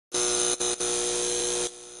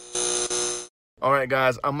All right,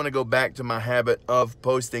 guys, I'm gonna go back to my habit of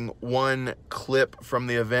posting one clip from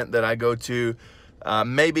the event that I go to,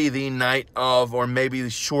 maybe the night of or maybe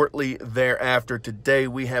shortly thereafter. Today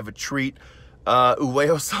we have a treat.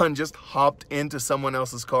 Ueo-san just hopped into someone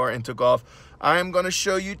else's car and took off. I am gonna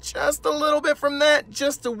show you just a little bit from that,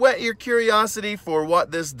 just to whet your curiosity for what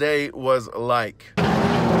this day was like.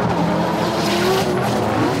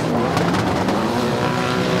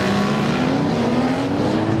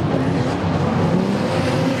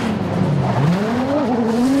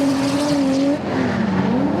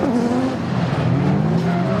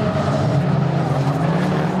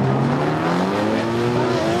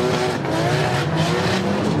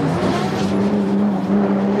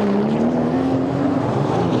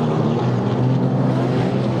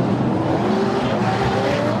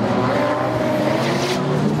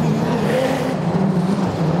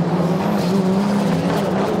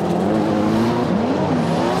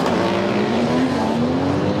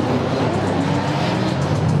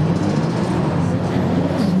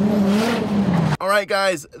 Alright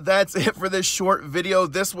guys, that's it for this short video.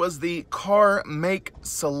 This was the car make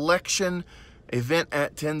selection event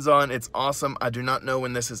at Tenzan. It's awesome. I do not know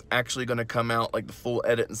when this is actually going to come out, like the full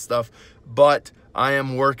edit and stuff, but I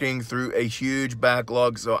am working through a huge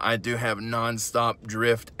backlog, so I do have non-stop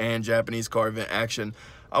drift and Japanese car event action.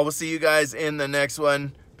 I will see you guys in the next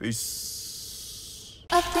one. Peace.